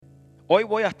Hoy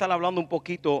voy a estar hablando un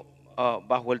poquito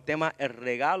bajo el tema el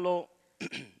regalo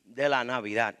de la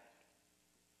Navidad.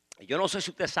 Yo no sé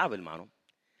si usted sabe, hermano,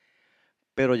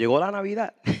 pero llegó la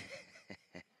Navidad.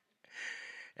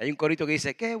 Hay un corito que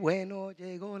dice, qué bueno,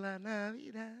 llegó la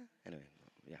Navidad.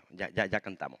 Ya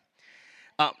cantamos.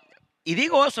 Ah, y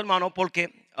digo eso, hermano,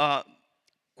 porque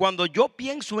cuando yo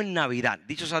pienso en Navidad,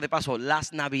 dicho sea de paso,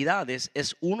 las Navidades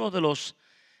es uno de los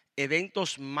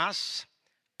eventos más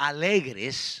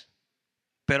alegres,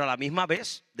 pero a la misma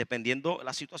vez, dependiendo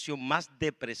la situación, más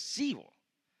depresivo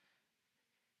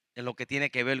en lo que tiene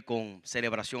que ver con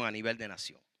celebración a nivel de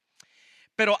nación.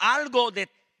 Pero algo de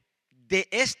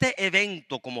este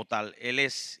evento como tal,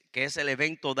 que es el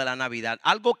evento de la Navidad,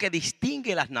 algo que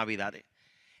distingue las Navidades,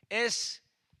 es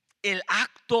el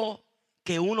acto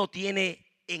que uno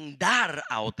tiene en dar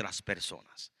a otras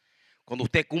personas. Cuando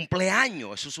usted cumple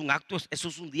años, eso es un acto, eso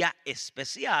es un día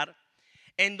especial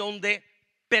en donde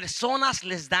personas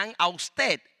les dan a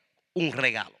usted un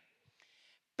regalo.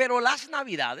 Pero las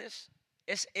Navidades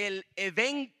es el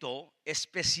evento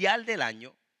especial del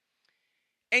año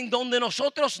en donde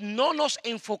nosotros no nos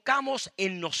enfocamos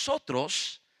en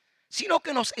nosotros, sino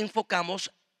que nos enfocamos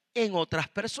en otras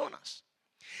personas.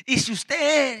 Y si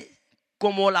usted es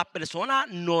como la persona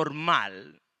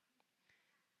normal,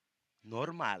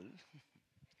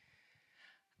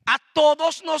 a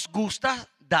todos nos gusta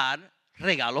dar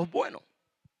regalos buenos.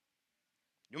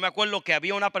 Yo me acuerdo que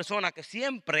había una persona que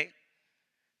siempre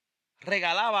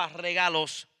regalaba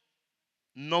regalos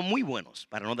no muy buenos,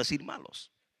 para no decir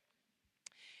malos.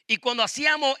 Y cuando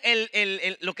hacíamos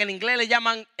lo que en inglés le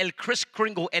llaman el Kris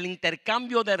Kringle, el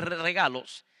intercambio de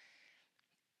regalos,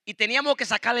 y teníamos que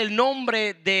sacar el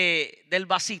nombre del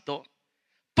vasito,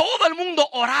 todo el mundo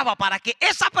oraba para que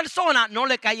esa persona no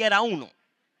le cayera a uno.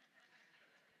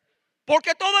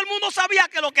 Porque todo el mundo sabía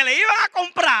que lo que le iban a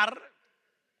comprar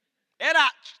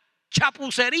era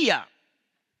chapucería.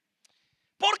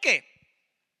 ¿Por qué?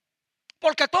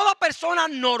 Porque toda persona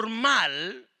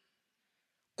normal,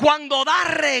 cuando da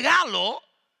regalo,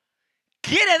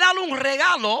 quiere darle un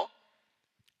regalo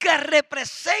que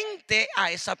represente a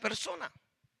esa persona.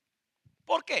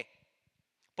 ¿Por qué?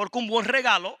 Porque un buen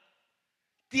regalo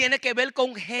tiene que ver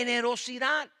con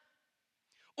generosidad.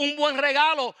 Un buen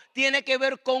regalo tiene que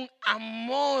ver con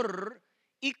amor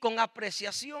y con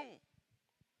apreciación.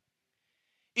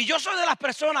 Y yo soy de las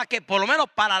personas que, por lo menos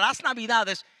para las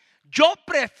Navidades, yo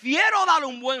prefiero dar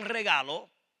un buen regalo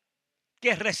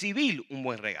que recibir un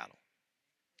buen regalo.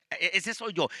 Ese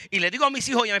soy yo. Y le digo a mis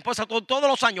hijos y a mi esposa todos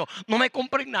los años, no me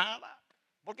compren nada.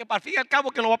 Porque para el fin y al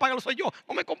cabo que lo va a pagar soy yo.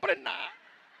 No me compren nada.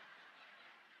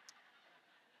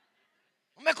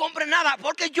 No me compren nada.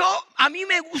 Porque a mí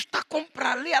me gusta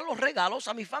comprarle a los regalos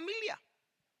a mi familia.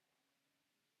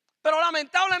 Pero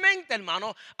lamentablemente,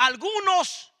 hermano,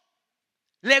 algunos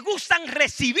les gustan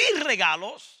recibir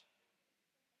regalos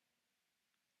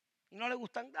y no les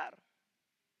gustan dar.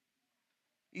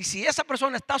 Y si esa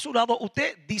persona está a su lado,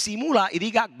 usted disimula y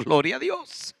diga gloria a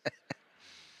Dios.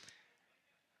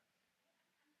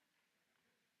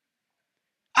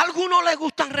 A algunos les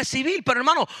gustan recibir, pero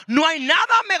hermano, no hay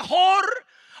nada mejor,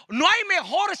 no hay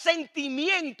mejor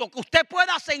sentimiento que usted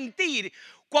pueda sentir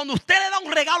cuando usted le da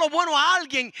un regalo bueno a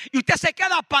alguien y usted se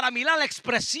queda para mirar la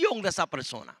expresión de esa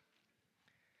persona.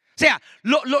 O sea,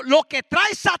 lo que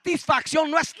trae satisfacción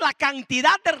no es la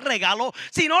cantidad de regalo,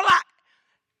 sino la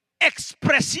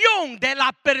expresión de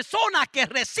la persona que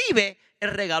recibe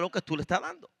el regalo que tú le estás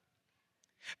dando.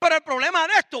 Pero el problema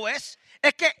de esto es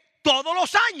que todos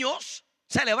los años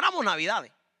celebramos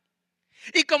Navidades.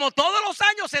 Y como todos los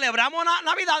años celebramos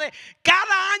Navidades,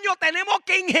 cada año tenemos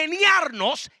que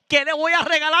ingeniarnos qué le voy a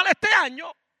regalar este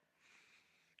año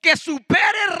que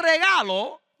supere el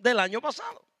regalo del año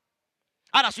pasado.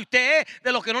 Ahora, si usted es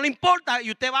de los que no le importa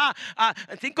y usted va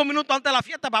 5 minutos antes de la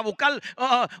fiesta para buscar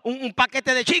un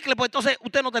paquete de chicle, pues entonces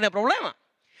usted no tiene problema.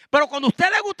 Pero cuando a usted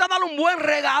le gusta darle un buen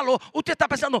regalo, usted está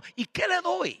pensando, ¿y qué le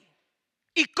doy?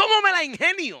 ¿Y cómo me la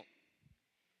ingenio?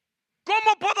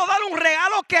 ¿Cómo puedo darle un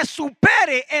regalo que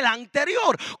supere el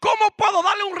anterior? ¿Cómo puedo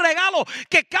darle un regalo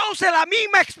que cause la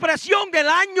misma expresión del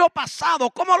año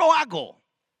pasado? ¿Cómo lo hago?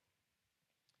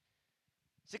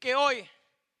 Así que hoy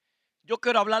yo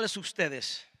quiero hablarles a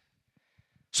ustedes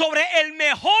sobre el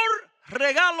mejor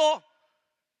regalo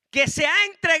que se ha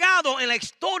entregado en la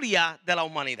historia de la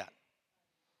humanidad.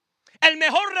 El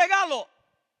mejor regalo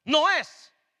no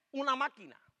es una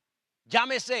máquina,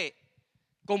 llámese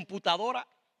computadora,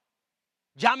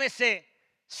 llámese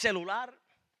celular,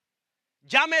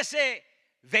 llámese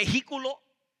vehículo.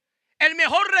 El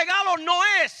mejor regalo no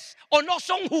es o no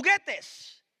son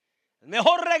juguetes. El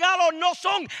mejor regalo no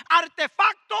son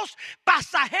artefactos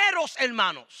pasajeros,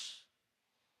 hermanos,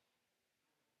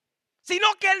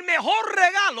 sino que el mejor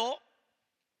regalo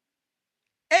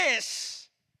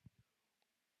es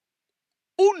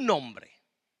un nombre.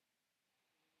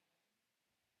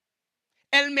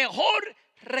 El mejor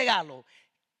regalo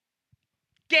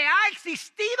que ha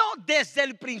existido desde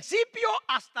el principio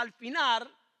hasta el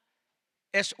final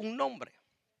es un nombre.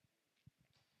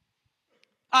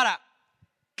 Ahora,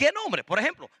 ¿qué nombre? Por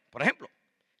ejemplo,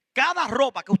 cada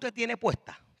ropa que usted tiene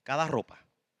puesta, cada ropa,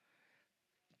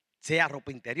 sea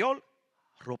ropa interior,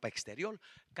 ropa exterior,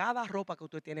 cada ropa que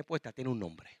usted tiene puesta tiene un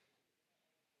nombre.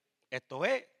 Esto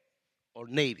es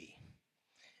Old Navy.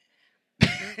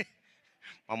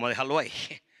 Vamos a dejarlo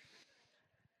ahí.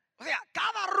 O sea,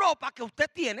 cada ropa que usted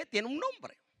tiene un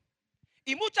nombre.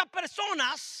 Y muchas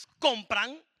personas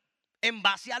compran en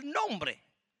base al nombre.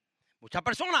 Muchas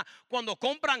personas cuando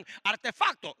compran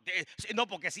artefactos, no,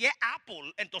 porque si es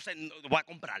Apple, entonces no voy a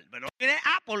comprar. Pero tiene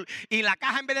Apple y la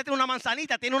caja en vez de tener una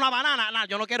manzanita, tiene una banana. No,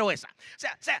 yo no quiero esa.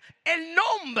 O sea, el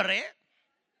nombre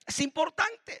es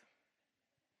importante.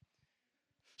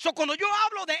 Cuando yo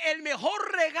hablo de el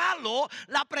mejor regalo,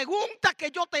 la pregunta que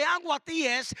yo te hago a ti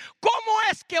es: ¿cómo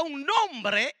es que un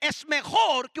nombre es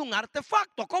mejor que un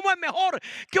artefacto? ¿Cómo es mejor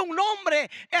que un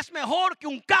nombre es mejor que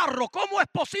un carro? ¿Cómo es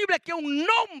posible que un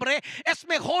nombre es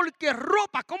mejor que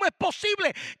ropa? ¿Cómo es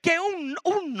posible que un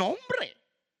nombre?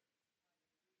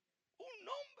 Un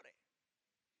nombre.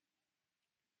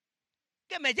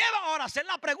 Que me lleva ahora a hacer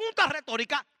la pregunta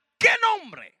retórica: ¿qué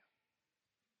nombre?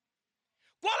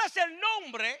 ¿Cuál es el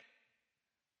nombre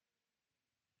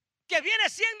que viene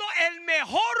siendo el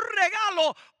mejor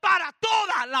regalo para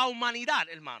toda la humanidad,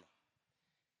 hermano?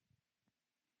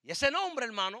 Y ese nombre,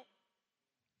 hermano,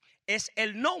 es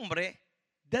el nombre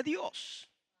de Dios.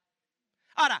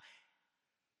 Ahora,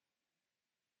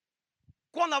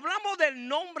 cuando hablamos del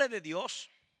nombre de Dios,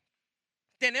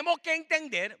 tenemos que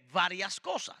entender varias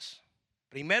cosas.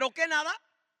 Primero que nada,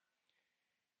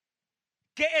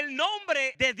 que el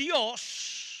nombre de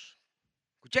Dios,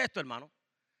 escuche esto, hermano,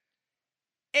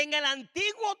 en el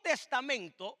Antiguo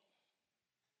Testamento,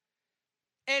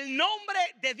 el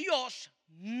nombre de Dios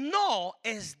no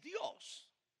es Dios.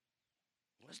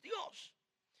 No es Dios.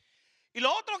 Y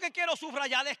lo otro que quiero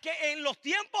subrayar es que en los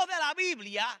tiempos de la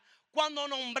Biblia, cuando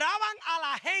nombraban a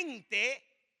la gente,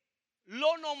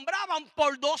 lo nombraban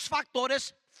por dos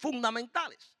factores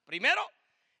fundamentales. Primero,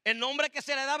 el nombre que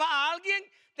se le daba a alguien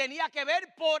tenía que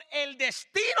ver por el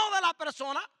destino de la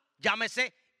persona.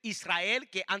 Llámese Israel,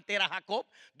 que antes era Jacob.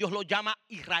 Dios lo llama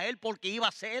Israel porque iba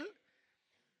a ser.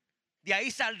 De ahí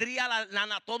saldría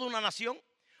toda una nación.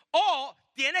 O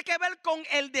tiene que ver con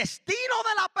el destino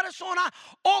de la persona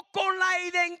o con la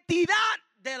identidad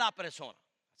de la persona.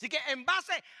 Así que en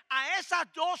base a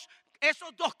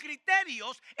esos dos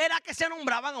criterios era que se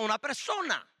nombraban a una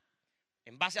persona.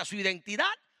 En base a su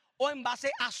identidad o en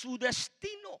base a su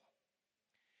destino.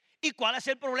 ¿Y cuál es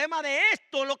el problema de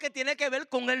esto? Lo que tiene que ver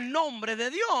con el nombre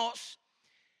de Dios.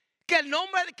 Que el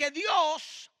nombre que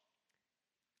Dios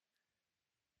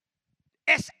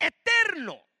es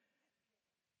eterno.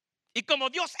 Y como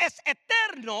Dios es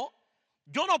eterno,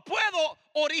 yo no puedo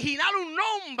originar un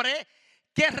nombre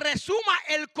que resuma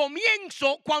el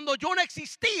comienzo cuando yo no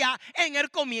existía en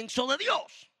el comienzo de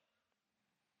Dios.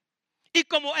 Y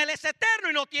como Él es eterno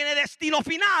y no tiene destino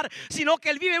final, sino que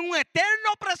Él vive en un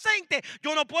eterno presente,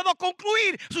 yo no puedo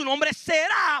concluir su nombre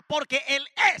será porque Él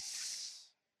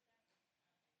es.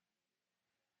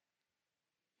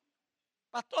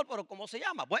 Pastor, pero ¿cómo se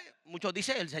llama? Bueno, muchos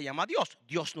dicen Él se llama Dios.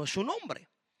 Dios no es su nombre,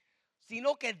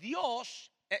 sino que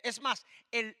Dios, es más,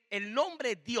 el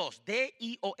nombre Dios,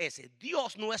 D-I-O-S,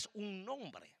 Dios no es un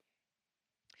nombre.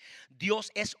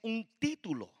 Dios es un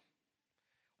título.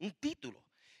 Un título.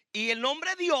 Y el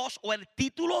nombre Dios o el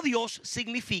título Dios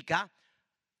significa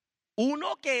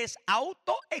uno que es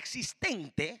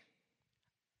autoexistente,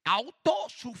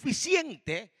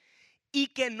 autosuficiente y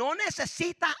que no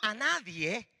necesita a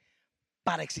nadie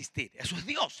para existir. Eso es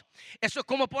Dios. Eso es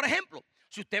como, por ejemplo,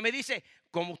 si usted me dice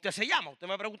cómo usted se llama, usted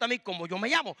me pregunta a mí cómo yo me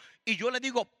llamo y yo le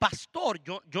digo pastor,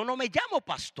 yo no me llamo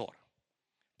pastor,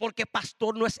 porque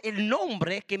pastor no es el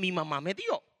nombre que mi mamá me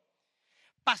dio.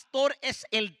 Pastor es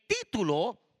el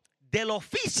título del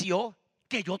oficio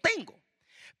que yo tengo.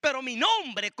 Pero mi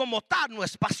nombre como tal no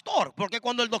es pastor. Porque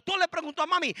cuando el doctor le preguntó a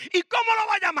mami, ¿y cómo lo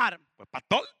va a llamar? Pues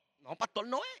pastor. No, pastor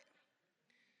no es.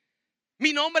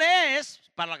 Mi nombre es,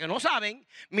 para los que no saben,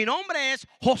 mi nombre es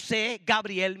José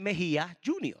Gabriel Mejía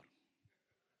Jr.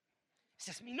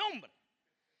 Ese es mi nombre.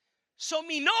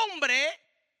 Mi nombre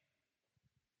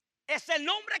es el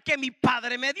nombre que mi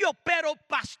padre me dio. Pero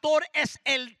pastor es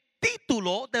el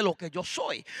título de lo que yo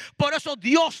soy. Por eso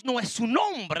Dios no es su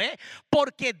nombre,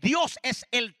 porque Dios es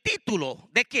el título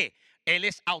de que Él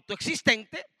es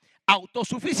autoexistente,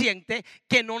 autosuficiente,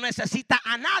 que no necesita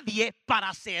a nadie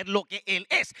para ser lo que Él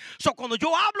es. So, cuando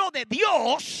yo hablo de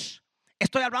Dios,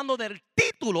 estoy hablando del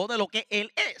título de lo que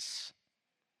Él es.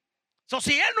 So,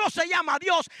 si Él no se llama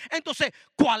Dios, entonces,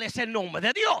 ¿cuál es el nombre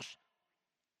de Dios?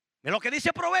 Mira lo que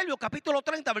dice Proverbios capítulo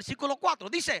 30, versículo 4.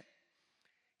 Dice: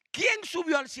 ¿quién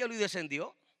subió al cielo y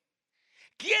descendió?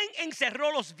 ¿Quién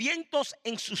encerró los vientos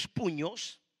en sus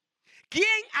puños?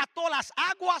 ¿Quién ató las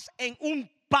aguas en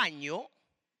un paño?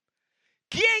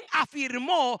 ¿Quién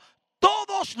afirmó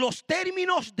todos los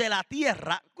términos de la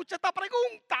tierra? Escucha esta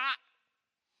pregunta.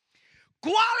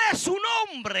 ¿Cuál es su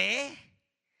nombre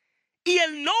y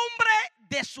el nombre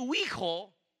de su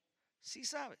hijo? Si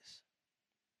sabes.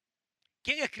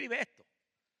 ¿Quién escribe esto?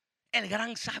 El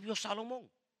gran sabio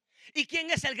Salomón. ¿Y quién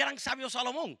es el gran sabio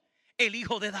Salomón? El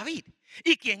hijo de David.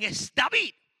 ¿Y quién es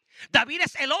David? David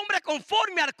es el hombre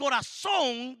conforme al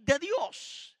corazón de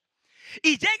Dios.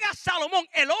 Y llega Salomón,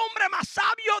 el hombre más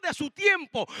sabio de su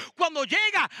tiempo. Cuando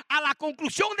llega a la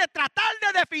conclusión de tratar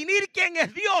de definir quién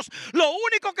es Dios, lo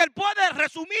único que él puede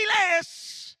resumir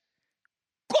es: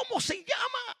 ¿cómo se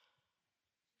llama?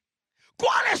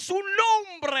 ¿Cuál es su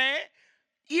nombre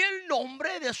y el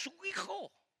nombre de su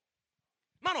hijo?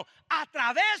 Hermano, a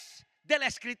través de la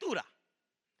escritura,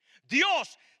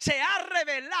 Dios se ha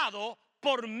revelado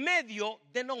por medio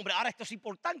de nombre. Ahora, esto es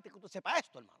importante que usted sepa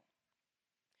esto, hermano.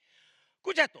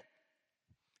 Escucha esto.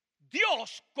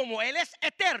 Dios, como Él es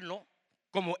eterno,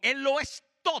 como Él lo es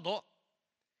todo,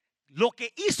 lo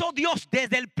que hizo Dios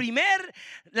desde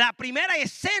la primera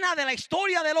escena de la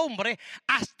historia del hombre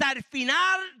hasta el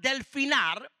final del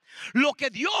final, lo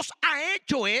que Dios ha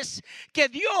hecho es que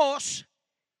Dios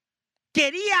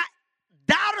quería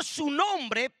dar su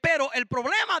nombre, pero el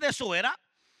problema de eso era,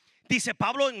 dice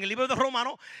Pablo en el libro de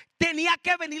Romanos, tenía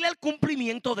que venir el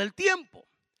cumplimiento del tiempo.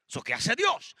 So, ¿qué hace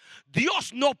Dios?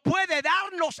 Dios no puede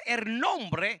darnos el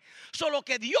nombre. Solo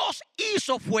que Dios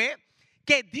hizo fue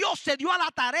que Dios se dio a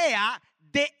la tarea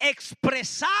de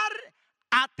expresar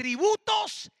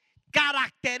atributos,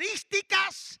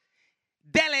 características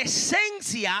de la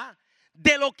esencia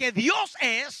de lo que Dios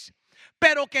es,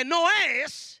 pero que no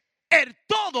es el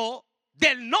todo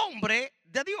del nombre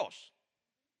de Dios.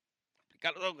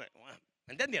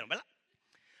 ¿Me entendieron, verdad?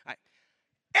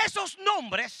 Esos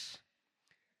nombres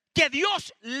que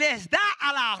Dios les da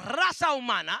a la raza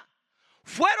humana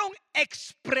fueron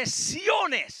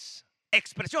expresiones.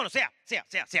 O sea.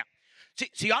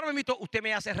 Si ahora mismo usted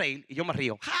me hace reír y yo me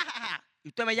río, ja, ja, ja, y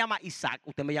usted me llama Isaac,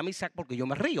 usted me llama Isaac porque yo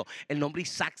me río. El nombre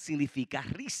Isaac significa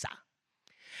risa.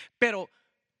 Pero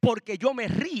porque yo me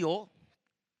río,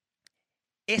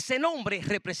 ese nombre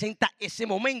representa ese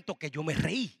momento que yo me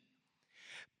reí.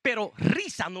 Pero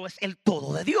risa no es el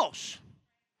todo de Dios,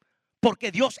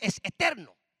 porque Dios es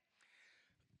eterno.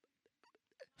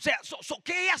 O sea,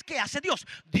 ¿qué es que hace Dios?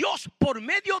 Dios, por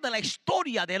medio de la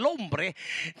historia del hombre,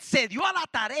 se dio a la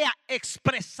tarea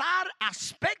expresar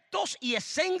aspectos y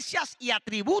esencias y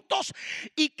atributos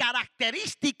y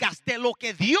características de lo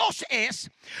que Dios es,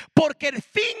 porque el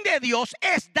fin de Dios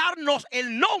es darnos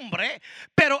el nombre,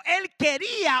 pero Él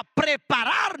quería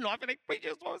prepararnos.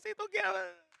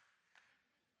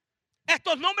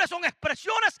 Estos nombres son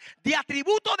expresiones de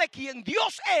atributos de quien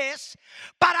Dios es.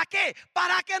 ¿Para qué?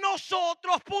 Para que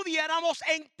nosotros pudiéramos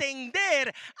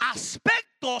entender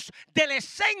aspectos de la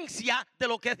esencia de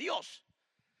lo que es Dios.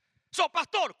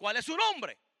 Pastor, ¿cuál es su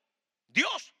nombre?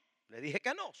 Dios. Le dije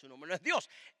que no, su nombre no es Dios,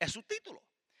 es su título.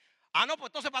 No, pues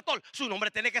entonces, pastor, su nombre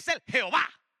tiene que ser Jehová.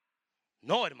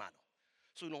 No, hermano,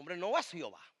 su nombre no es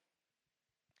Jehová.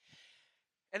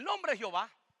 El nombre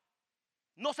Jehová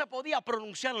no se podía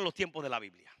pronunciar en los tiempos de la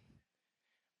Biblia,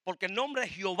 porque el nombre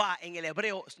Jehová en el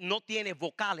hebreo no tiene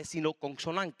vocales sino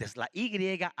consonantes. La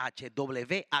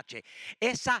YHWH,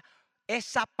 esa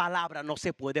palabra no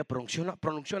se puede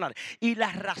pronunciar. Y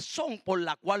la razón por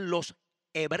la cual los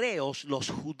hebreos, los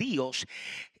judíos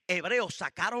hebreos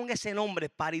sacaron ese nombre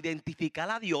para identificar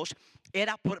a Dios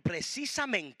era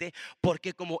precisamente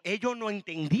porque como ellos no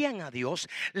entendían a Dios,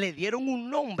 le dieron un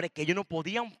nombre que ellos no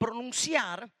podían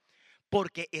pronunciar,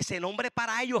 porque ese nombre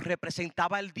para ellos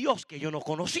representaba el Dios que ellos no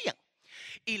conocían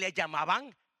y le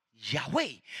llamaban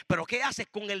Yahweh. Pero ¿qué hace?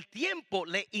 Con el tiempo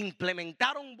le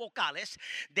implementaron vocales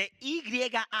de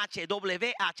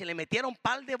YHWH, le metieron un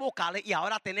par de vocales y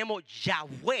ahora tenemos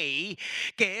Yahweh,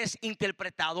 que es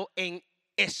interpretado en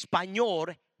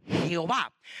español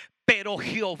Jehová. Pero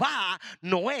Jehová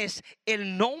no es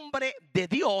el nombre de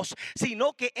Dios,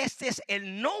 sino que este es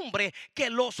el nombre que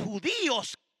los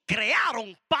judíos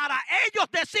crearon para ellos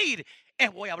decir,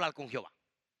 voy a hablar con Jehová.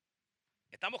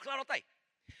 ¿Estamos claros hasta ahí?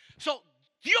 So,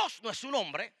 Dios no es su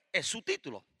nombre, es su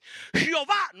título.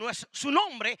 Jehová no es su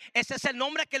nombre, ese es el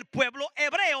nombre que el pueblo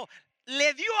hebreo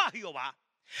le dio a Jehová,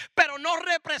 pero no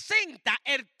representa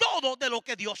el todo de lo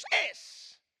que Dios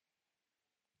es.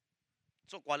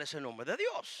 So, ¿cuál es el nombre de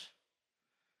Dios?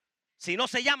 Si no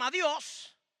se llama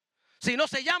Dios, si no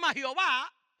se llama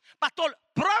Jehová, pastor,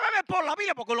 pruébeme por la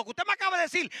Biblia, porque lo que usted me acaba de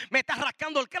decir me está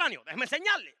rascando el cráneo. Déjeme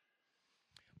enseñarle.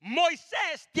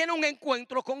 Moisés tiene un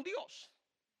encuentro con Dios.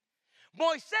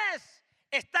 Moisés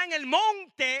está en el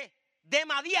monte de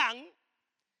Madián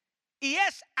y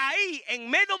es ahí, en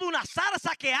medio de una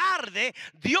zarza que arde,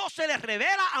 Dios se le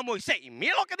revela a Moisés. Y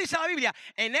mira lo que dice la Biblia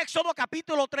en Éxodo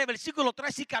capítulo 3, versículos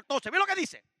 13 y 14. Mira lo que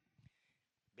dice.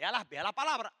 Vea la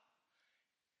palabra.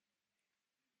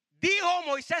 ¿Dijo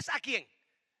Moisés a quién?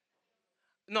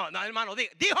 No, hermano,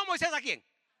 ¿dijo Moisés a quién?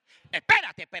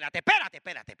 Espérate.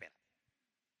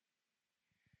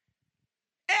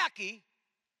 He aquí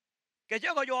que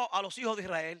llego yo a los hijos de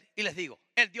Israel y les digo,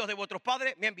 el Dios de vuestros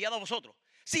padres me ha enviado a vosotros.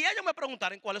 Si ellos me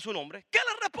preguntaren cuál es su nombre, ¿qué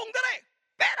les responderé?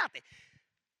 Espérate.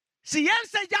 Si él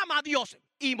se llama Dios,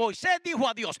 y Moisés dijo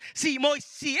a Dios, si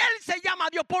él se llama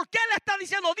Dios, ¿por qué le está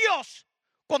diciendo Dios?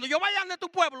 Cuando yo vaya de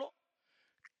tu pueblo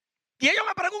y ellos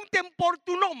me pregunten por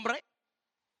tu nombre,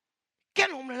 ¿qué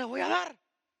nombre le voy a dar?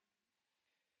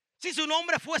 Si su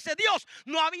nombre fuese Dios,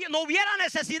 no hubiera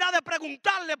necesidad de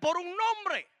preguntarle por un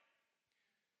nombre.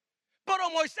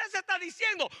 Pero Moisés está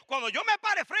diciendo, cuando yo me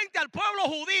pare frente al pueblo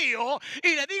judío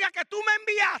y le diga que tú me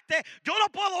enviaste, yo no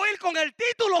puedo ir con el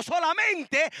título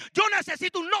solamente, yo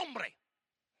necesito un nombre.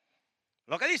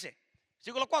 Lo que dice,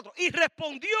 versículo 4, y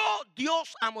respondió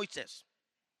Dios a Moisés,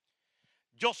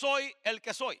 yo soy el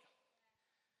que soy.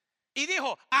 Y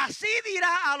dijo, así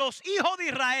dirá a los hijos de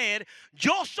Israel,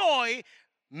 yo soy,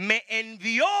 me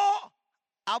envió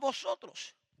a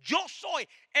vosotros. Yo soy,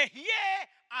 Ejie,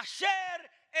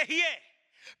 Asher, Ejie.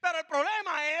 Pero el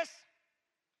problema es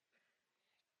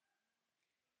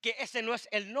que ese no es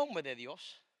el nombre de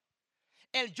Dios.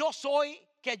 El yo soy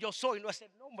que yo soy no es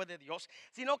el nombre de Dios,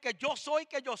 sino que yo soy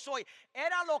que yo soy.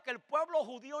 Era lo que el pueblo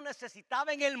judío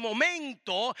necesitaba en el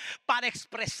momento para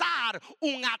expresar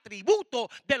un atributo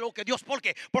de lo que Dios. ¿Por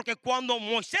qué? Porque cuando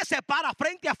Moisés se para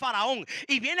frente a Faraón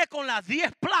y viene con las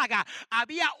 10 plagas,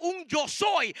 había un yo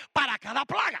soy para cada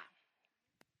plaga.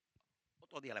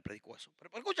 Otro día le predico eso,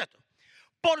 pero escucha esto.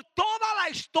 Por toda la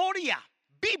historia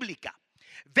bíblica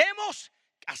vemos,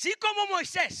 así como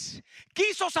Moisés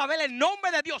quiso saber el nombre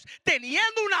de Dios,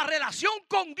 teniendo una relación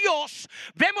con Dios,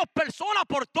 vemos personas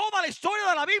por toda la historia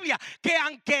de la Biblia que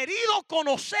han querido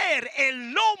conocer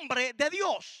el nombre de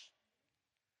Dios.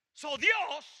 So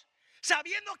Dios,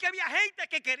 sabiendo que había gente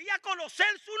que quería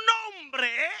conocer su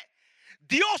nombre,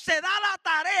 Dios se da la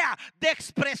tarea de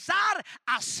expresar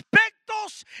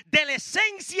aspectos de la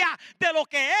esencia de lo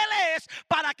que Él es,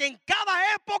 para que en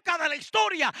cada época de la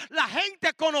historia la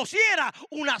gente conociera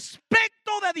un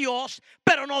aspecto de Dios,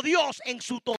 pero no Dios en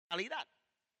su totalidad.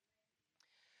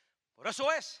 Por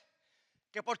eso es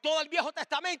que por todo el Viejo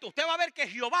Testamento usted va a ver que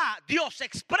Jehová, Dios, se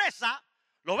expresa,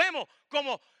 lo vemos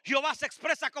como Jehová se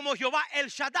expresa como Jehová El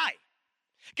Shaddai,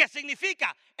 que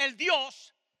significa el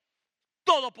Dios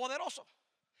todopoderoso.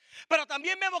 Pero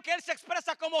también vemos que él se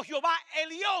expresa como Jehová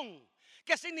Elión,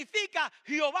 que significa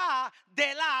Jehová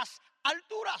de las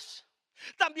alturas.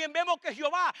 También vemos que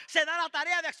Jehová se da la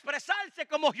tarea de expresarse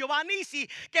como Jehová Nisi,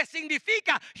 que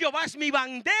significa Jehová es mi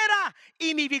bandera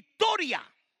y mi victoria.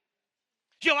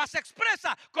 Jehová se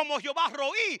expresa como Jehová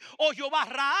Roí o Jehová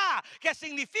Raá, que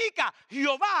significa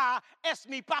Jehová es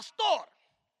mi pastor.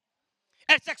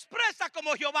 Él se expresa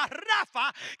como Jehová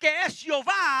Rafa, que es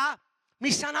Jehová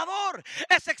mi sanador.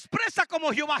 Él se expresa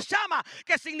como Jehová Shama,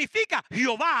 que significa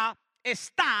Jehová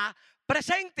está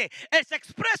presente. Él se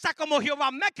expresa como Jehová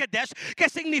Mekedesh, que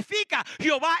significa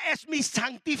Jehová es mi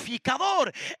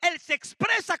santificador. Él se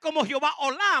expresa como Jehová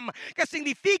Olam, que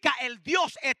significa el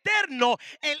Dios eterno,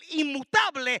 el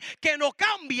inmutable, que no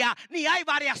cambia ni hay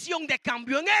variación de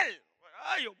cambio en él.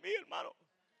 Ay, Dios mío, hermano.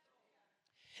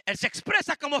 Él se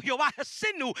expresa como Jehová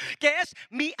Senu, que es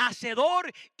mi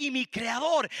hacedor y mi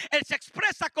creador. Él se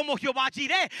expresa como Jehová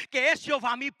Jireh, que es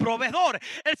Jehová mi proveedor.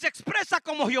 Él se expresa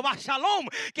como Jehová Shalom,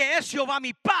 que es Jehová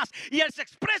mi paz. Y él se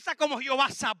expresa como Jehová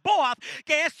Sabaoth,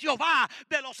 que es Jehová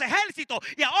de los ejércitos.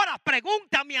 Y ahora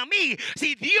pregúntame a mí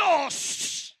si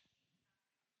Dios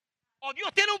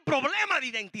tiene un problema de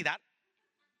identidad.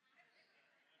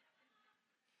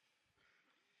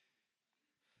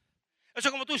 Eso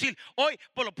es como tú decir, hoy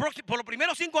por los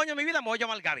primeros 5 años de mi vida me voy a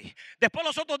llamar Gaby. Después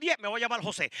los otros 10 me voy a llamar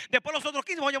José. Después los otros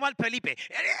 15 me voy a llamar Felipe.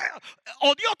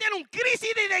 O Dios tiene un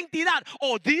crisis de identidad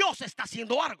o Dios está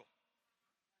haciendo algo.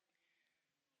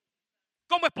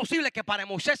 ¿Cómo es posible que para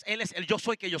Moisés él es el yo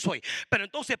soy que yo soy? Pero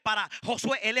entonces para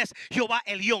Josué él es Jehová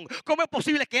Elión. ¿Cómo es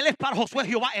posible que él es para Josué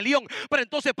Jehová Elión? Pero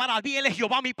entonces para mí él es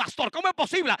Jehová mi pastor. ¿Cómo es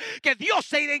posible que Dios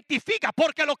se identifica?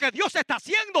 Porque lo que Dios está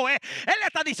haciendo es, él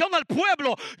está diciendo al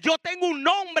pueblo, yo tengo un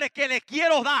nombre que les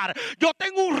quiero dar. Yo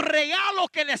tengo un regalo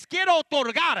que les quiero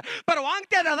otorgar. Pero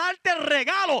antes de darte el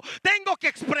regalo, tengo que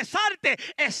expresarte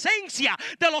esencia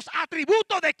de los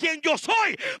atributos de quien yo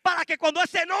soy. Para que cuando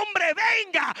ese nombre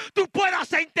venga, tú puedas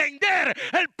entender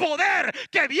el poder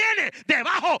que viene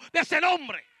debajo de ese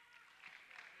nombre.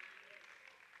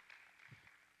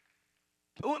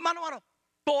 Hermano,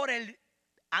 por el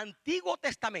Antiguo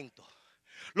Testamento,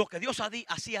 lo que Dios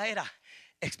hacía era,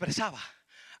 expresaba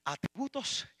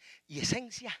atributos y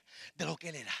esencia de lo que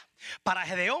él era. Para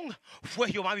Gedeón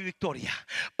fue Jehová mi victoria.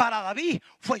 Para David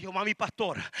fue Jehová mi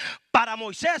pastor. Para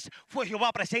Moisés fue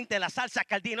Jehová presente en la salsa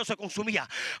que al día no se consumía.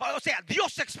 O sea,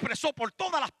 Dios se expresó por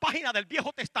todas las páginas del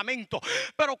Viejo Testamento.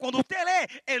 Pero cuando usted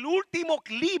lee el último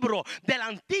libro del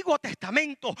Antiguo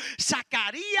Testamento,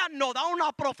 Zacarías nos da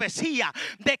una profecía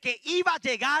de que iba a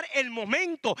llegar el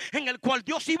momento en el cual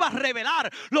Dios iba a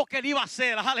revelar lo que él iba a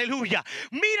hacer. Aleluya.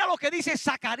 Mira lo que dice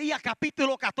Zacarías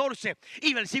capítulo 14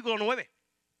 y versículo 9.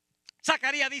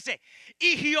 Zacarías dice,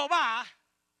 y Jehová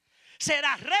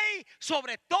será rey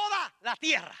sobre toda la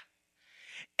tierra.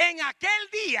 En aquel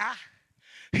día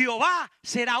Jehová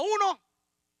será uno.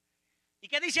 ¿Y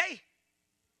qué dice ahí?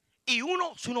 Y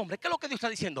uno su nombre. ¿Qué es lo que Dios está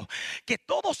diciendo? Que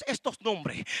todos estos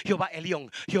nombres, Jehová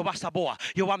Elión, Jehová Saboa,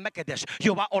 Jehová Mekedesh,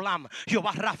 Jehová Olam,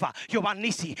 Jehová Rafa, Jehová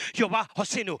Nisi, Jehová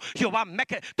Hosinu, Jehová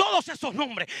Mekedesh, todos esos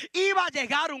nombres, iba a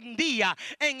llegar un día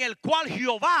en el cual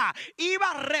Jehová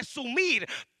iba a resumir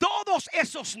todos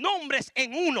esos nombres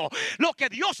en uno. Lo que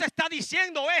Dios está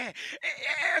diciendo es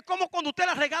como cuando usted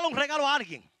le regala un regalo a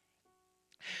alguien.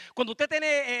 Cuando usted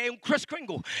tiene un Kris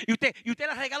Kringle y usted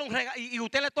le regala un regalo y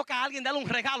usted le toca a alguien darle un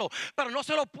regalo, pero no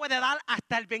se lo puede dar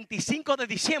hasta el 25 de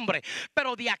diciembre.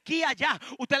 Pero de aquí a allá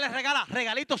usted le regala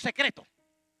regalitos secretos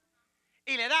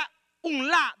y le da un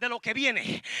la de lo que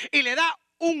viene y le da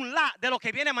un la de lo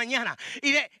que viene mañana.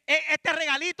 Y de este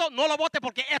regalito no lo bote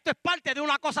porque esto es parte de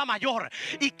una cosa mayor.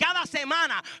 Y cada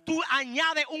semana tú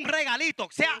añades un regalito.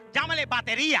 O sea, llámale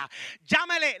batería,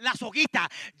 llámale la soguita,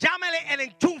 llámale el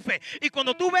enchufe. Y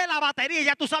cuando tú ves la batería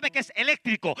ya tú sabes que es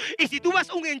eléctrico. Y si tú ves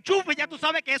un enchufe ya tú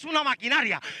sabes que es una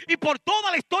maquinaria. Y por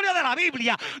toda la historia de la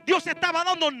Biblia Dios estaba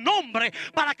dando nombre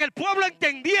para que el pueblo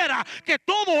entendiera que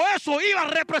todo eso iba a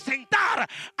representar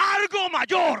algo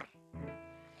mayor.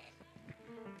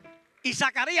 Y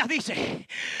Zacarías dice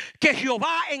que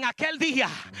Jehová en aquel día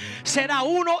será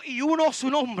uno y uno su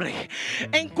nombre.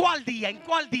 ¿En cuál día? ¿En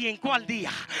cuál día? ¿En cuál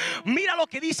día? Mira lo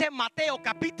que dice Mateo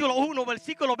capítulo 1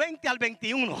 versículo 20 al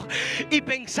 21. Y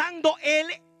pensando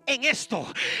él en esto,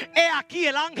 he aquí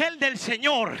el ángel del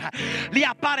Señor le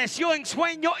apareció en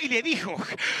sueño y le dijo: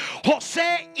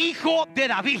 José, hijo de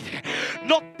David,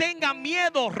 no tenga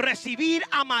miedo recibir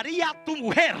a María tu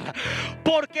mujer,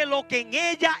 porque lo que en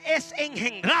ella es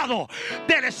engendrado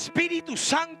del Espíritu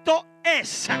Santo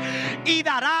es, y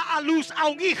dará a luz a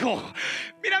un hijo.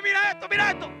 Mira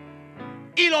esto.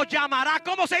 Y lo llamará,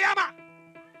 ¿cómo se llama?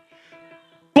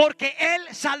 Porque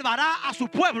él salvará a su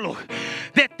pueblo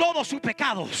de todos sus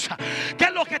pecados. ¿Qué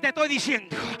es lo que te estoy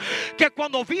diciendo? Que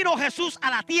cuando vino Jesús a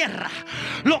la tierra,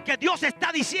 lo que Dios está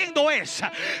diciendo es: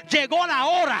 llegó la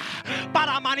hora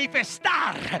para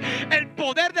manifestar el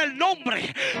poder del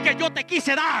nombre que yo te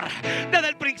quise dar desde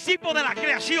el principio de la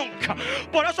creación.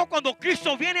 Por eso cuando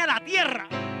Cristo viene a la tierra,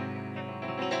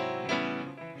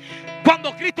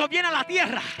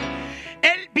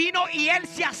 Él vino y Él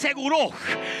se aseguró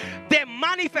de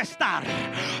manifestar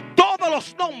todos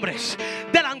los nombres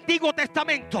del Antiguo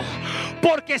Testamento.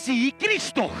 Porque si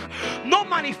Cristo no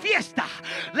manifiesta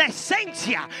la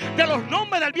esencia de los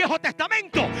nombres del Viejo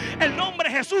Testamento, el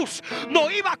nombre Jesús no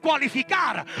iba a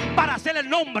cualificar para ser el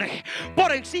nombre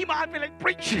por encima.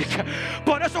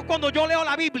 Por eso cuando yo leo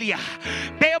la Biblia,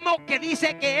 vemos que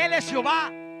dice que Él es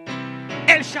Jehová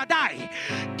El Shaddai,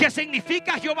 que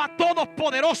significa Jehová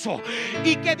Todopoderoso.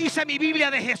 ¿Y qué dice mi Biblia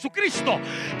de Jesucristo?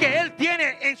 Que Él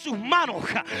tiene en sus manos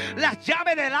las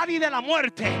llaves del Hades y de la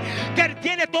muerte. que Él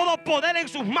tiene todo poder en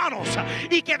sus manos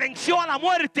y que venció a la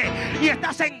muerte y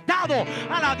está sentado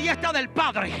a la diestra del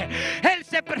Padre. Él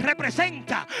se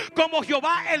representa como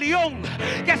Jehová Elión,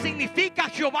 que significa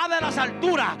Jehová de las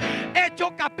alturas.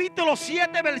 Hechos capítulo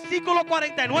 7 versículo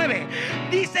 49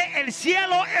 dice: el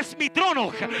cielo es mi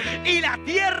trono y la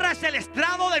tierra es el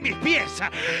estrado de mis pies.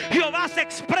 Jehová se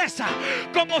expresa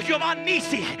como Jehová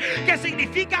Nisi, que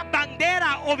significa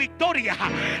bandera o victoria.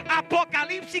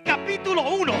 Apocalipsis capítulo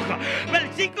 1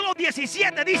 versículo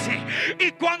 17 dice: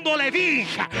 y cuando le vi,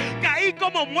 caí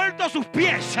como muerto a sus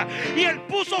pies, y Él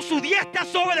puso su diestra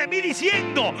sobre mí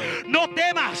diciendo: no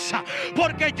temas,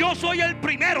 porque yo soy el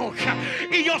primero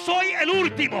y yo soy el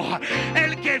último,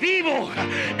 el que vivo.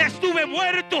 Estuve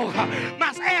muerto,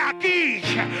 mas he aquí,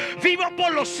 vivo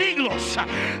por los siglos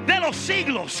de los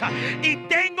siglos, y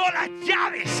tengo las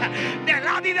llaves del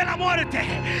Hades y de la muerte.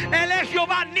 Él es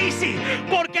Jehová Nisi,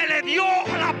 porque le dio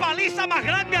la paliza más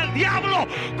grande al diablo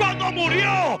cuando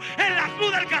murió en la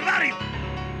cruz del Calvario.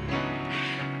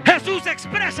 Jesús se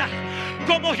expresa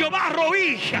como Jehová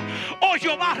Roí o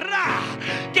Jehová Ra,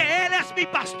 que Él es mi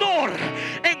pastor.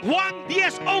 En Juan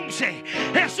 10:11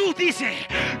 Jesús dice: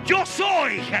 yo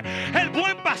soy el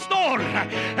buen pastor.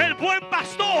 El buen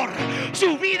pastor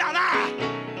su vida da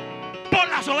por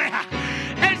las ovejas.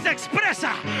 Él se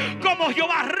expresa como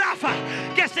Jehová Rafa,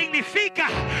 que significa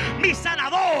mi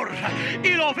sanador, y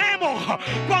lo vemos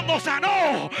cuando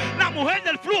sanó la mujer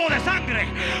del flujo de sangre.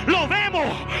 Lo vemos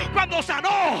cuando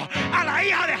sanó a la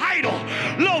hija de Jairo.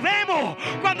 Lo vemos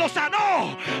cuando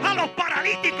sanó a los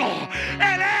paralíticos.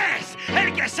 Él es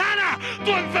el que sana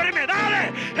tus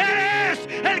enfermedades. Él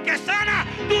es el que sana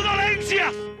tus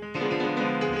dolencias.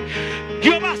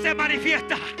 Jehová se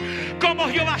manifiesta como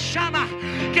Jehová Shama,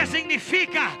 que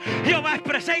significa Jehová es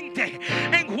presente.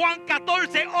 En Juan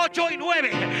 14, 8 y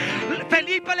 9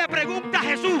 Felipe le pregunta a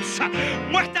Jesús: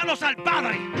 muéstranos al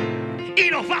Padre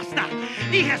y nos basta.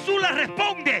 Y Jesús le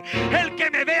responde: el que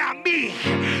me ve a mí,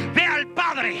 ve al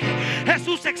Padre.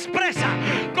 Jesús se expresa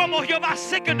como Jehová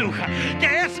Sekenu,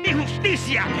 que es mi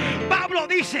justicia. Pablo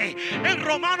dice en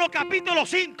Romanos capítulo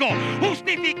 5: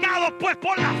 justificados pues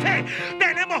por la fe,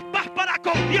 tenemos paz para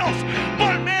con Dios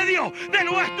por medio de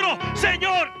nuestro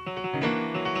Señor.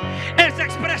 Él se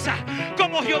expresa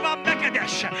como Jehová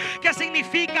Mekedesh, que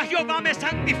significa Jehová me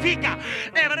santifica.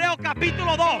 Hebreo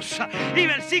capítulo 2 y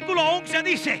versículo 11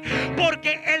 dice: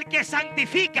 porque el que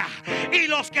santifica y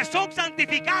los que son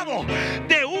santificados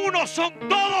de uno son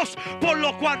todos, por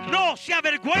lo cual no se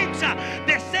avergüenza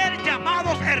de ser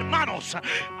llamados hermanos.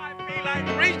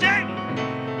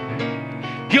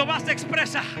 Jehová se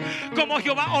expresa como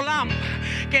Jehová Olam,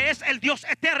 que es el Dios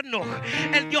eterno,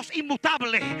 el Dios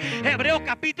inmutable. Hebreos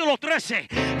capítulo 13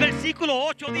 versículo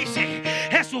 8 dice: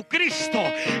 Jesucristo,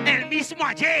 el mismo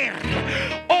ayer,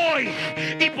 hoy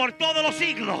y por todos los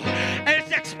siglos. Él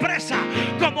se expresa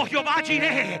como Jehová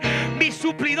Jireh, mi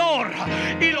suplidor,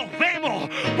 y los vemos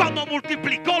cuando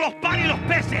multiplicó los panes y los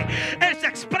peces. Él se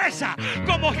expresa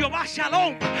como Jehová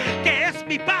Shalom, que es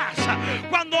mi paz,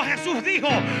 cuando Jesús dijo: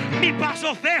 mi paz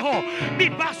os dejo, mi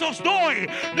paz os doy,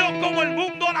 no como el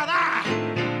mundo la da,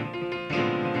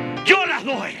 yo las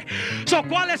doy.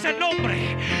 ¿Cuál es el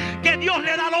nombre que Dios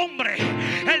le da al hombre?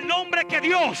 El nombre que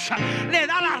Dios le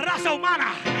da a la raza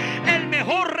humana. El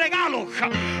mejor regalo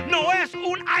no es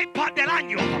un iPad del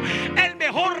año. El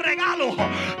mejor regalo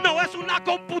no es una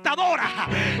computadora.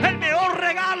 El mejor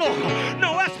regalo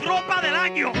no es ropa del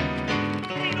año,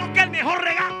 sino que el mejor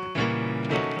regalo,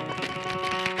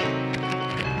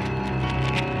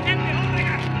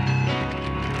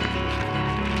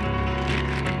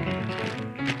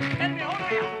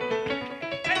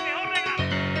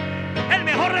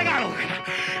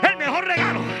 el mejor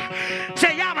regalo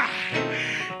se llama,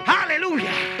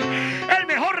 aleluya, el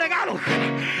mejor regalo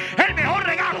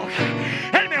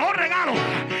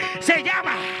se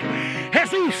llama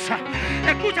Jesús.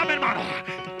 Escúchame, hermano.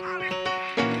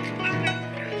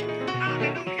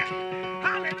 Aleluya,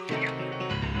 aleluya.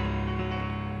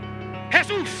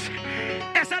 Jesús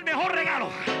es el mejor regalo.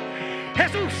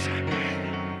 Jesús,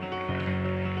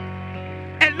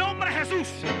 el nombre Jesús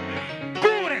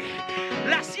cubre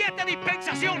las 7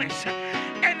 dispensaciones.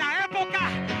 En la época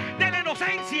de la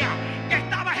inocencia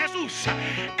estaba Jesús.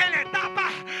 En la etapa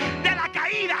de la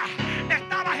caída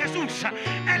estaba Jesús.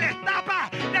 En la etapa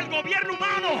del gobierno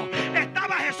humano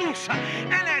estaba Jesús. En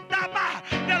la etapa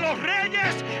de los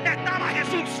reyes estaba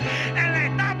Jesús. En la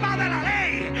etapa de la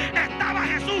ley estaba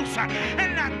Jesús.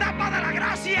 En la etapa de la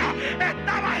gracia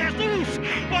estaba Jesús.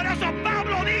 Por eso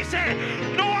Pablo dice: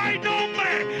 no hay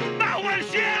nombre bajo el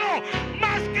cielo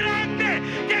más grande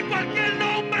que cualquier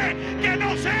nombre que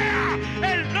no sea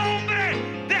el nombre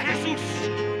de Jesús.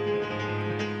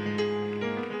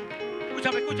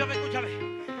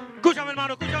 Escúchame,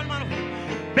 hermano.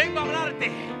 Vengo a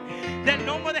hablarte del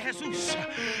nombre de Jesús.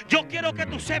 Yo quiero que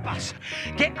tú sepas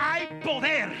que hay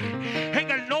poder en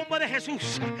el nombre de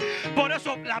Jesús. Por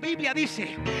eso la Biblia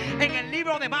dice en el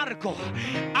libro de Marcos,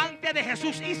 antes de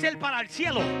Jesús irse para el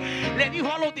cielo, le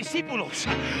dijo a los discípulos: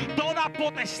 toda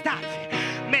potestad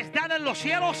me es dada en los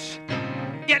cielos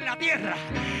y en la tierra.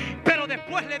 Pero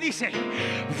después le dice: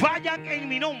 vayan en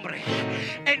mi nombre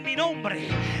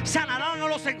sanarán a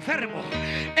los enfermos,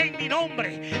 en mi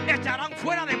nombre echarán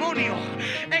fuera demonios,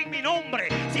 en mi nombre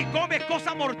si comes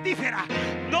cosas mortíferas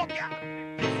no te...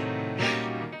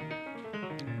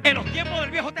 En los tiempos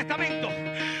del Viejo Testamento,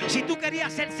 si tú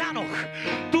querías ser sano,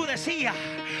 tú decías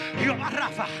Jehová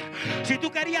Rafa. Si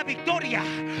tú querías victoria,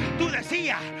 tú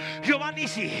decías Jehová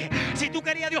Nisi. Si tú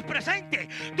querías Dios presente,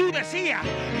 tú decías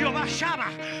Jehová Shama.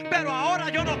 Pero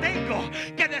ahora yo no tengo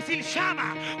que decir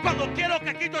Shama cuando quiero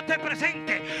que Cristo esté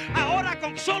presente. Ahora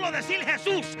con solo decir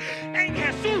Jesús, en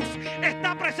Jesús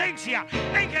está presencia,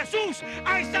 en Jesús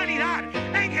hay sanidad,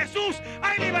 en Jesús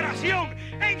hay liberación,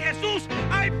 en Jesús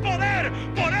hay poder.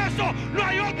 Por eso no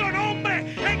hay otro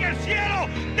nombre en el cielo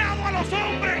dado a los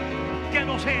hombres que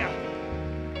no sea.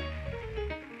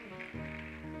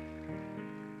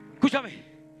 Escúchame,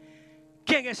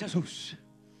 ¿quién es Jesús?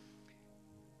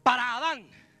 Para Adán,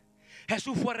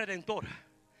 Jesús fue redentor.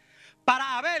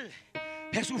 Para Abel,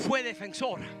 Jesús fue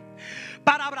defensor.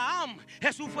 Para Abraham,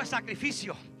 Jesús fue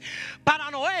sacrificio.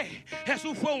 Para Noé,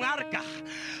 Jesús fue un arca.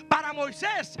 Para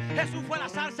Moisés, Jesús fue la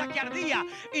salsa que ardía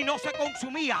y no se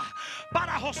consumía.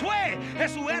 Para Josué,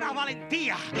 Jesús era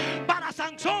valentía. Para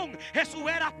Sansón, Jesús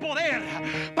era poder.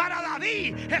 Para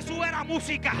David, Jesús era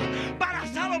música. Para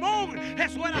Salomón,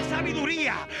 Jesús era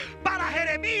sabiduría. Para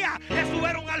Jeremías, Jesús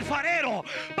era un alfarero.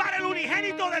 Para el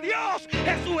unigénito de Dios,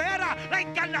 Jesús era la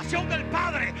encarnación del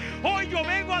Padre. Hoy yo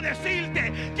vengo a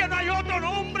decirte que no hay otro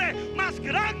nombre más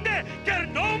grande que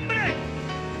el nombre.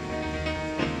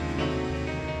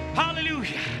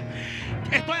 Aleluya.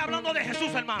 Estoy hablando de Jesús,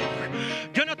 hermano.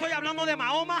 Yo no estoy hablando de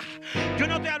Mahoma. Yo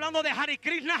no estoy hablando de Hare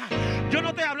Krishna. Yo no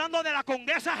estoy hablando de la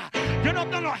condesa. Yo no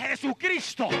estoy hablando de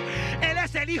Jesucristo. Él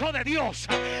es el Hijo de Dios,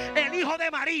 el Hijo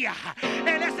de María.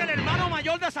 Él es el hermano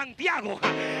mayor de Santiago.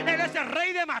 Él es el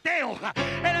Rey de Mateo.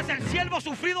 Él es el siervo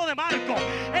sufrido de Marco.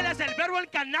 Él es el verbo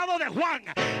encarnado de Juan.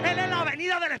 Él es la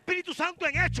venida del Espíritu Santo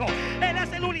en hecho. Él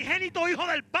es el unigénito Hijo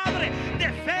del Padre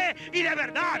de fe y de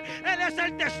verdad. Él es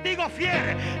el testigo fiel.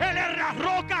 Él es la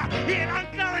roca y el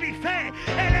ancla de mi fe.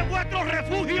 Él es vuestro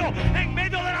refugio en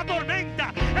medio de la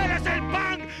tormenta. Él es el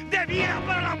pan de vida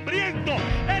para el hambriento.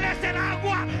 Él es el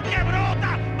agua que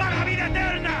brota para la vida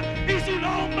eterna. Y su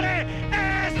nombre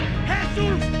es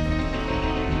Jesús.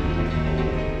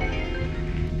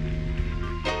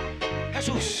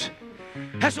 Jesús,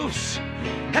 Jesús,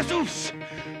 Jesús.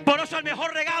 Por eso el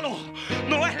mejor regalo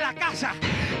no es la casa.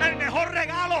 El mejor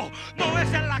regalo no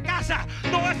es en la casa,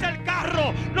 no es el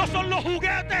carro, no son los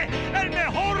juguetes. El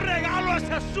mejor regalo es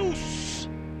Jesús.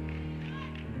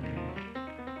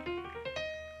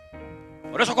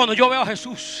 Por eso cuando yo veo a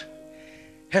Jesús,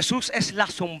 Jesús es la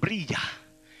sombrilla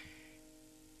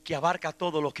que abarca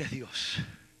todo lo que es Dios.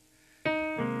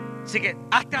 Así que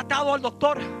has tratado al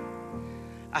doctor,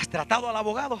 has tratado al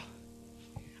abogado,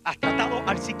 has tratado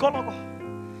al psicólogo,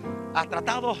 has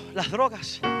tratado las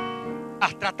drogas,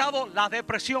 has tratado la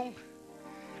depresión,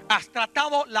 has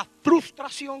tratado la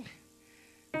frustración.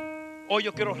 Hoy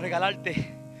yo quiero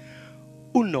regalarte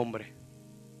un nombre.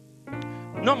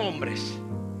 No nombres,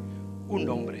 un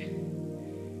nombre.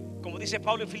 Como dice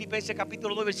Pablo en Filipenses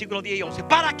capítulo 2 versículos 10 y 11.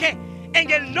 Para que en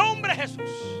el nombre de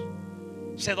Jesús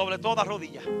se doble toda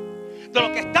rodilla de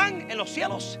los que están en los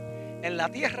cielos, en la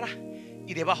tierra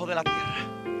y debajo de la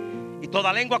tierra, y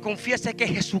toda lengua confiese que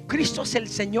Jesucristo es el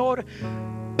Señor,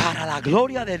 para la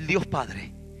gloria del Dios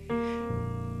Padre.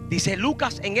 Dice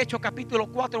Lucas en Hechos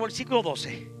capítulo 4 versículo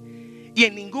 12. Y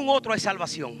en ningún otro hay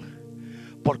salvación,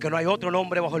 porque no hay otro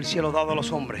nombre bajo el cielo dado a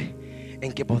los hombres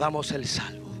en que podamos ser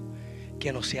salvos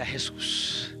que no sea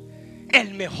Jesús.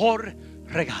 El mejor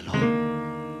regalo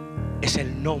es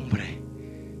el nombre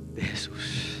de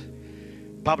Jesús.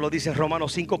 Pablo dice en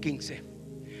Romanos 5:15: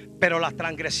 pero la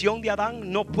transgresión de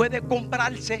Adán no puede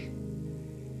compararse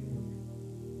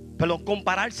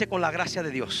con la gracia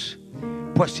de Dios.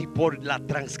 Pues si por la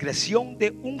transgresión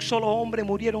de un solo hombre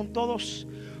murieron todos,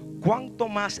 cuánto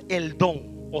más el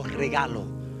don o regalo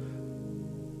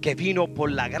que vino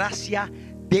por la gracia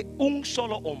de un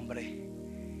solo hombre,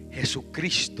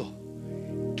 Jesucristo,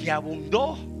 que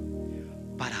abundó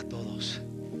para todos.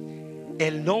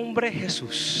 El nombre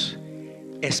Jesús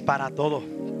es para todo.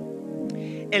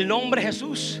 El nombre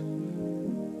Jesús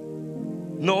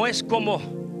no es como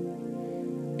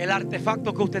el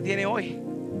artefacto que usted tiene hoy,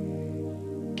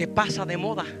 que pasa de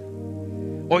moda.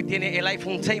 Hoy tiene el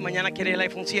iPhone 6, mañana quiere el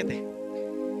iPhone 7.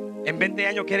 En 20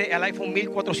 años quiere el iPhone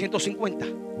 1450.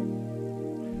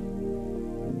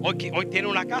 Hoy tiene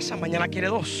una casa, mañana quiere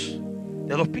dos,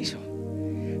 de 2 pisos.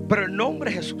 Pero el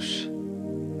nombre Jesús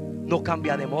no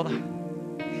cambia de moda.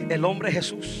 El nombre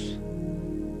Jesús,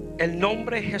 el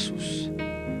nombre Jesús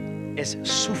es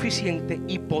suficiente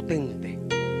y potente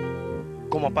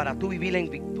como para tú vivir en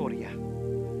victoria,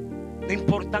 no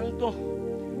importando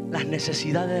las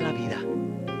necesidades de la vida.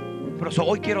 Por eso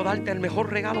hoy quiero darte el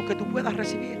mejor regalo que tú puedas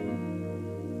recibir,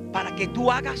 para que tú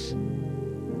hagas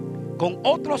con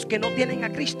otros que no tienen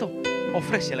a Cristo.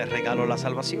 Ofrécele el regalo de la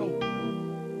salvación,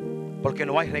 porque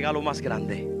no hay regalo más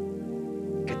grande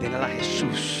que tener a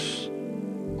Jesús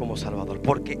como Salvador.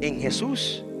 Porque en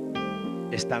Jesús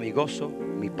está mi gozo,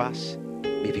 mi paz,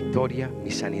 mi victoria,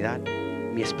 mi sanidad,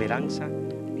 mi esperanza,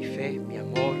 mi fe, mi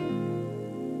amor,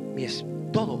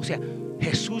 todo. O sea,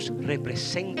 Jesús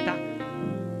representa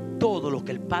todo lo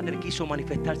que el Padre quiso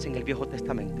manifestarse en el Viejo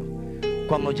Testamento.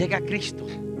 Cuando llega a Cristo,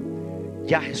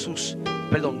 ya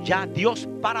Dios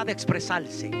para de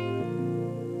expresarse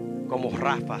como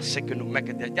Rafa,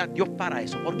 ya Dios para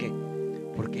eso. ¿Por qué?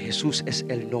 Porque Jesús es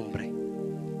el nombre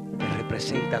que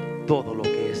representa todo lo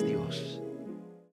que es Dios.